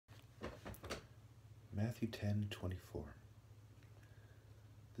Matthew 10:24.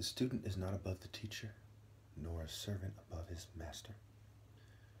 The student is not above the teacher, nor a servant above his master.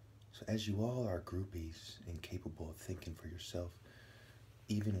 So as you all are groupies, incapable of thinking for yourself,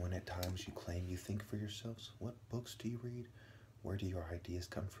 even when at times you claim you think for yourselves, what books do you read? Where do your ideas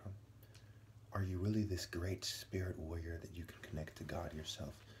come from? Are you really this great spirit warrior that you can connect to God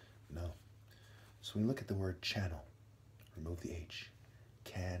yourself? No. So when you look at the word channel, remove the H.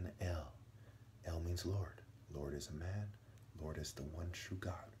 Can L. L means Lord. Lord is a man. Lord is the one true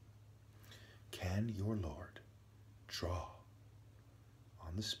God. Can your Lord draw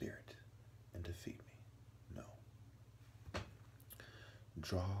on the Spirit and defeat me? No.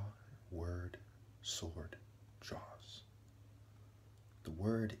 Draw, word, sword, draws. The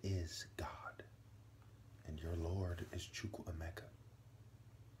word is God, and your Lord is Chukwu Emeka.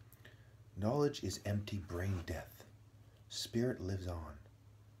 Knowledge is empty brain death. Spirit lives on.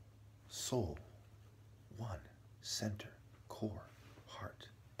 Soul, one, center, core, heart,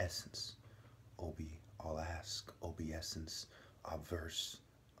 essence. Obi, I'll ask, Obi essence, obverse,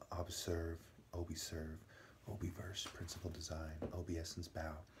 observe, Obi serve, Obi verse, principle design, Obi essence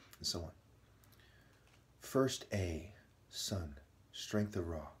bow, and so on. First A, sun, strength of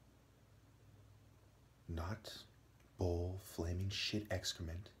raw. Not bowl, flaming shit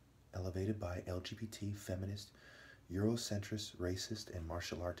excrement, elevated by LGBT, feminist, Eurocentrist, racist, and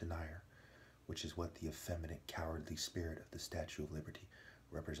martial art denier, which is what the effeminate, cowardly spirit of the Statue of Liberty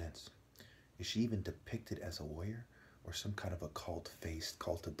represents. Is she even depicted as a warrior or some kind of a cult-faced,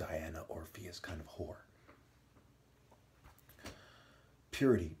 cult of Diana, Orpheus kind of whore?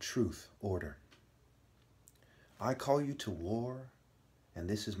 Purity, truth, order. I call you to war, and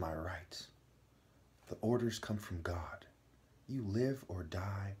this is my right. The orders come from God. You live or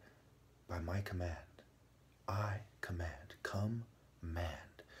die by my command. I command. Come,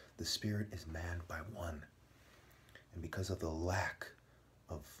 manned. The spirit is manned by one. And because of the lack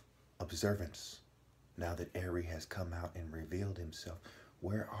of observance, now that Eri has come out and revealed himself,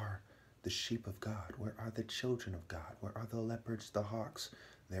 where are the sheep of God? Where are the children of God? Where are the leopards, the hawks?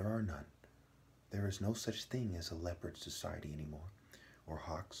 There are none. There is no such thing as a leopard society anymore, or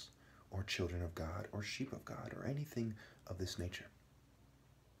hawks, or children of God, or sheep of God, or anything of this nature.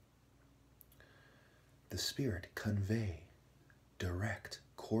 The spirit, convey, direct,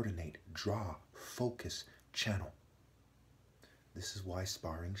 coordinate, draw, focus, channel. This is why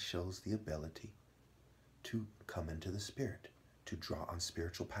sparring shows the ability to come into the spirit, to draw on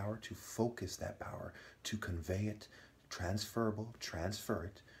spiritual power, to focus that power, to convey it, transferable, transfer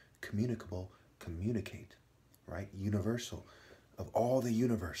it, communicable, communicate, right? Universal, of all the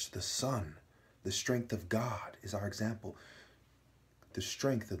universe, the sun, the strength of God is our example. The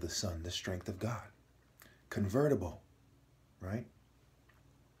strength of the sun, the strength of God. Convertible, right?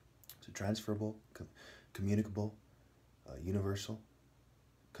 So transferable, communicable, universal,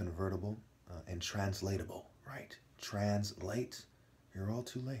 convertible, and translatable, right? Translate, you're all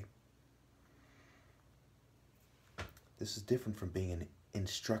too late. This is different from being an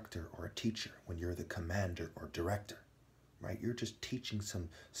instructor or a teacher when you're the commander or director, right? You're just teaching some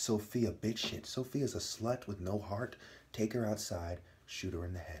Sophia bitch shit. Sophia's a slut with no heart. Take her outside, shoot her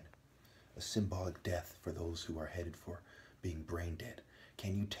in the head. A symbolic death for those who are headed for being brain dead.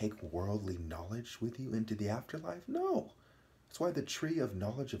 Can you take worldly knowledge with you into the afterlife? No. That's why the tree of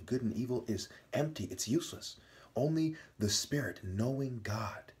knowledge of good and evil is empty. It's useless. Only the spirit, knowing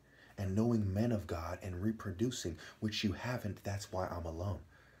God and knowing men of God and reproducing, which you haven't. That's why I'm alone.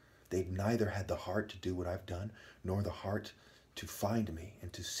 They've neither had the heart to do what I've done, nor the heart to find me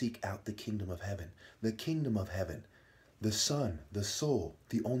and to seek out the kingdom of heaven. The kingdom of heaven. The Son, the soul,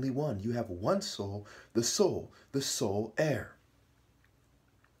 the only one. You have one soul, the soul heir.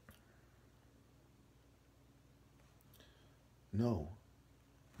 No,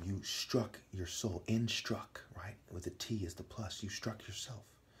 you struck your soul, instruck, right? With the T is the plus. You struck yourself.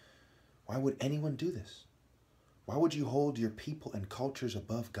 Why would anyone do this? Why would you hold your people and cultures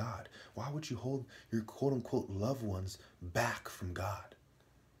above God? Why would you hold your quote-unquote loved ones back from God?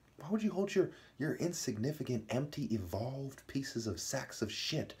 Why would you hold your insignificant, empty, evolved pieces of sacks of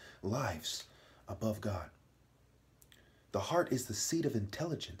shit lives above God? The heart is the seat of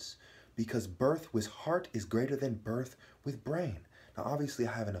intelligence because birth with heart is greater than birth with brain. Now, obviously,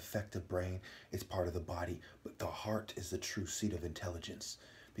 I have an effective brain. It's part of the body, but the heart is the true seat of intelligence.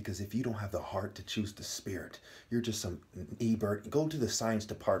 Because if you don't have the heart to choose the spirit, you're just some Ebert. Go to the science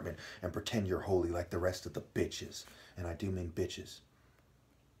department and pretend you're holy like the rest of the bitches. And I do mean bitches.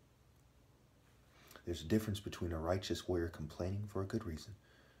 There's a difference between a righteous warrior complaining for a good reason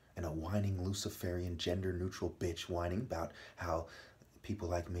and a whining Luciferian gender-neutral bitch whining about how people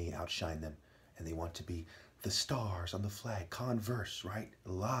like me outshine them And they want to be the stars on the flag. Converse, right?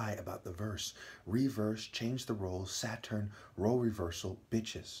 Lie about the verse. Reverse, change the roles. Saturn, role reversal,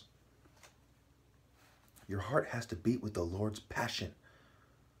 bitches. Your heart has to beat with the Lord's passion.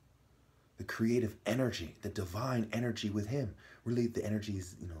 The creative energy, the divine energy with him. Really, the energy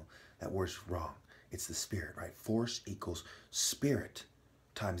is, that word's wrong. It's the spirit, right? Force equals spirit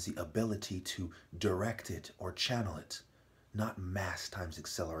times the ability to direct it or channel it. Not mass times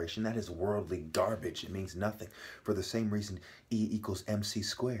acceleration. That is worldly garbage. It means nothing. For the same reason, E equals mc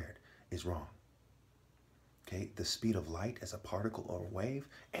squared is wrong. Okay, the speed of light as a particle or wave,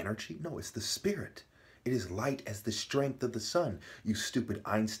 energy, no, it's the spirit. It is light as the strength of the sun. You stupid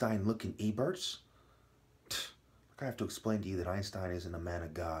Einstein-looking Eberts. I have to explain to you that Einstein isn't a man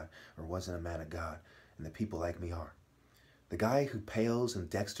of God, or wasn't a man of God, and that people like me are. The guy who pales in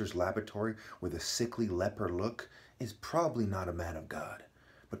Dexter's laboratory with a sickly leper look is probably not a man of God.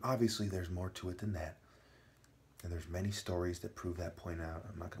 But obviously there's more to it than that. And there's many stories that prove that point out.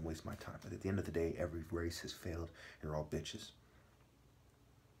 I'm not going to waste my time. But at the end of the day, every race has failed. You're all bitches.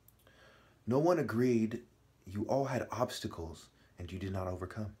 No one agreed. You all had obstacles, and you did not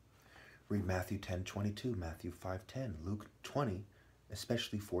overcome. Read Matthew 10:22, Matthew 5:10, Luke 20,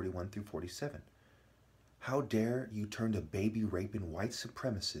 especially 41 through 47. How dare you turn to baby-raping white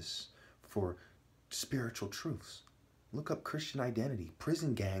supremacists for spiritual truths? Look up Christian identity.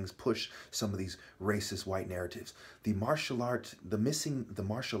 Prison gangs push some of these racist white narratives. The martial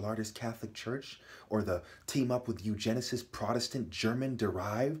artist Catholic Church, or the team up with eugenicist Protestant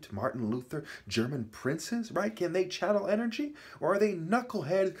German-derived Martin Luther German princes, right? Can they channel energy? Or are they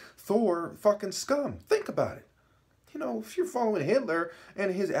knucklehead Thor fucking scum? Think about it. If you're following Hitler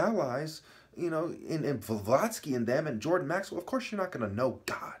and his allies, and Blavatsky and them and Jordan Maxwell, of course you're not going to know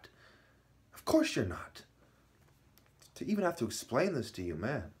God. Of course you're not. To even have to explain this to you,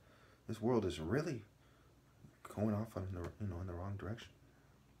 man, this world is really going off in the wrong direction.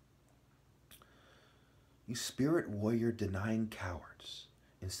 You spirit warrior denying cowards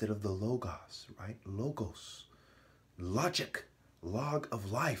instead of the logos, right? Logos, logic, log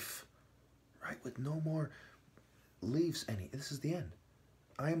of life, right? With no more leaves any. This is the end.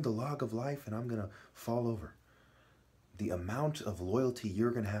 I am the log of life, and I'm going to fall over. The amount of loyalty you're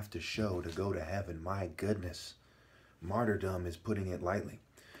going to have to show to go to heaven, my goodness. Martyrdom is putting it lightly.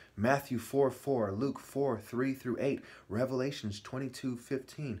 Matthew 4:4, Luke 4:3 through 8, Revelations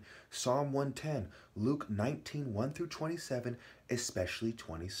 22:15, Psalm 110, Luke 19:1 through 27, especially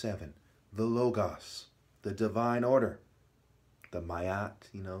 27. The Logos, the divine order, the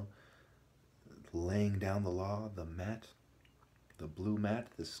Mayat, laying down the law, the mat, the blue mat,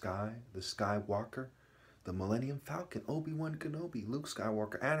 the Skywalker, the Millennium Falcon, Obi-Wan Kenobi, Luke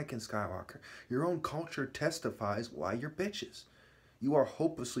Skywalker, Anakin Skywalker. Your own culture testifies why you're bitches. You are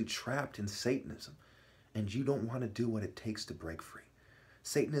hopelessly trapped in Satanism, and you don't want to do what it takes to break free.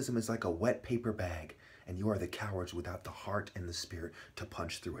 Satanism is like a wet paper bag, and you are the cowards without the heart and the spirit to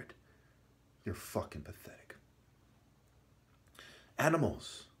punch through it. You're fucking pathetic.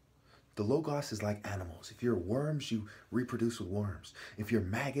 Animals. The Logos is like animals. If you're worms, you reproduce with worms. If you're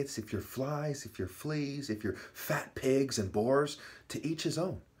maggots, if you're flies, if you're fleas, if you're fat pigs and boars, to each his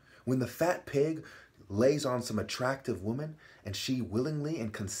own. When the fat pig lays on some attractive woman and she willingly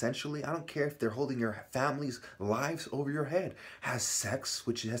and consensually, I don't care if they're holding your family's lives over your head, has sex,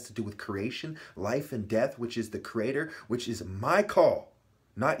 which has to do with creation, life and death, which is the creator, which is my call,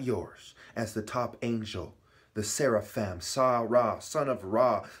 not yours, as the top angel. The seraphim, Sa-Ra, son of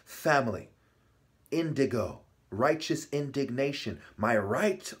Ra, family. Indigo, righteous indignation. My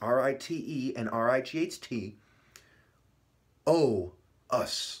right, R-I-T-E and R-I-G-H-T. Oh,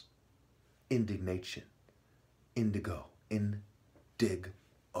 us. Indignation. Indigo.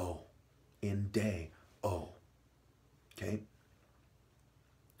 Indig-o. In-day-o. Okay?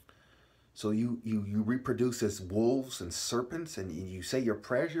 So you reproduce as wolves and serpents, and you say your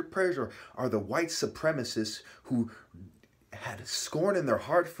prayers. Your prayers are the white supremacists who had scorn in their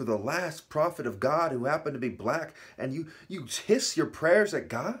heart for the last prophet of God who happened to be black, and you hiss your prayers at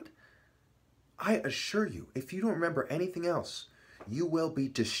God? I assure you, if you don't remember anything else, you will be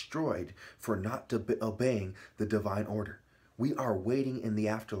destroyed for not obeying the divine order. We are waiting in the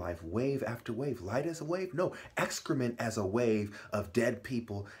afterlife, wave after wave. Light as a wave? No, excrement as a wave of dead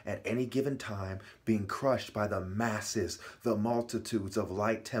people at any given time being crushed by the masses, the multitudes of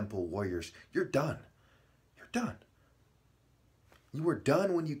light temple warriors. You're done. You're done. You were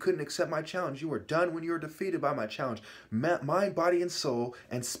done when you couldn't accept my challenge. You were done when you were defeated by my challenge. Mind, body, and soul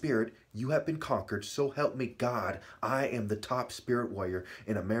and spirit, you have been conquered. So help me God. I am the top spirit warrior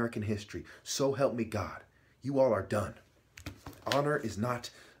in American history. So help me God. You all are done. Honor is not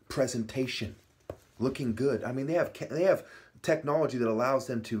presentation. looking good. I mean, they have technology that allows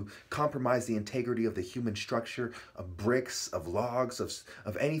them to compromise the integrity of the human structure, of bricks, of logs,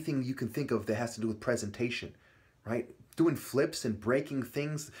 of anything you can think of that has to do with presentation, right? Doing flips and breaking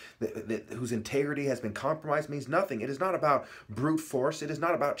things whose integrity has been compromised means nothing. It is not about brute force. It is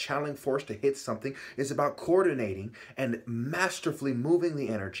not about channeling force to hit something. It's about coordinating and masterfully moving the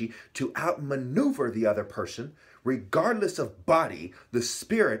energy to outmaneuver the other person, regardless of body, the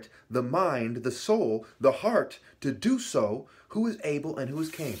spirit, the mind, the soul, the heart, to do so. Who is able and who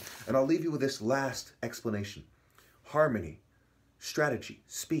is Cain? And I'll leave you with this last explanation. Harmony, strategy,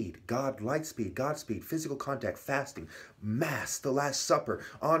 speed, God, light speed, God speed, physical contact, fasting, mass, the Last Supper,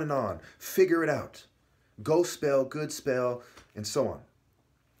 on, figure it out. Go spell, good spell, and so on.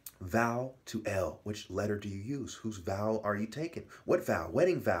 Vow to L. Which letter do you use? Whose vow are you taking? What vow?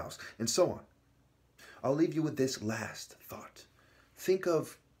 Wedding vows, and so on. I'll leave you with this last thought. Think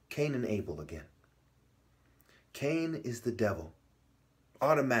of Cain and Abel again. Cain is the devil.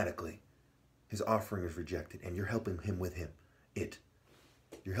 Automatically, his offering is rejected, and you're helping him with it.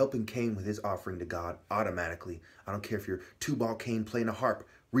 You're helping Cain with his offering to God automatically. I don't care if you're two-ball Cain playing a harp.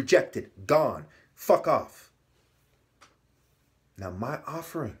 Rejected. Gone. Fuck off. Now, my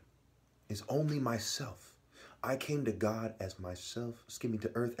offering is only myself. I came to God as myself,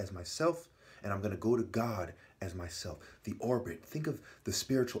 to earth as myself, and I'm going to go to God as myself. The orbit. Think of the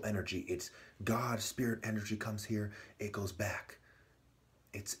spiritual energy. It's God, spirit energy comes here. It goes back.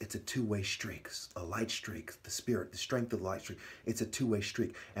 It's a two-way streak, a light streak, the spirit, the strength of the light streak. It's a two-way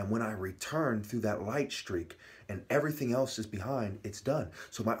streak. And when I return through that light streak and everything else is behind, it's done.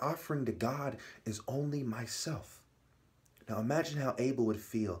 So my offering to God is only myself. Now imagine how Abel would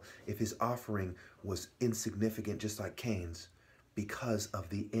feel if his offering was insignificant, just like Cain's, because of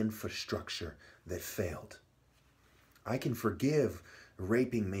the infrastructure that failed. I can forgive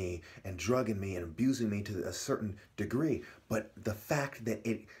raping me and drugging me and abusing me to a certain degree, but the fact that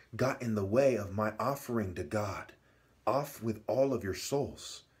it got in the way of my offering to God, off with all of your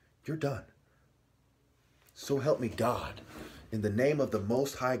souls, you're done. So help me God. In the name of the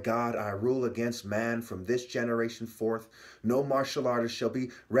Most High God, I rule against man from this generation forth. No martial artist shall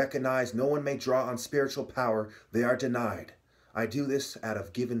be recognized. No one may draw on spiritual power. They are denied. I do this out of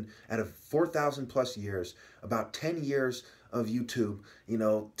 4,000 plus years, about 10 years of YouTube,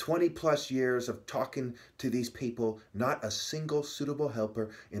 20 plus years of talking to these people, not a single suitable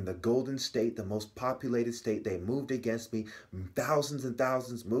helper in the Golden State, the most populated state. They moved against me. Thousands and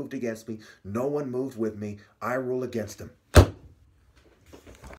thousands moved against me. No one moved with me. I rule against them.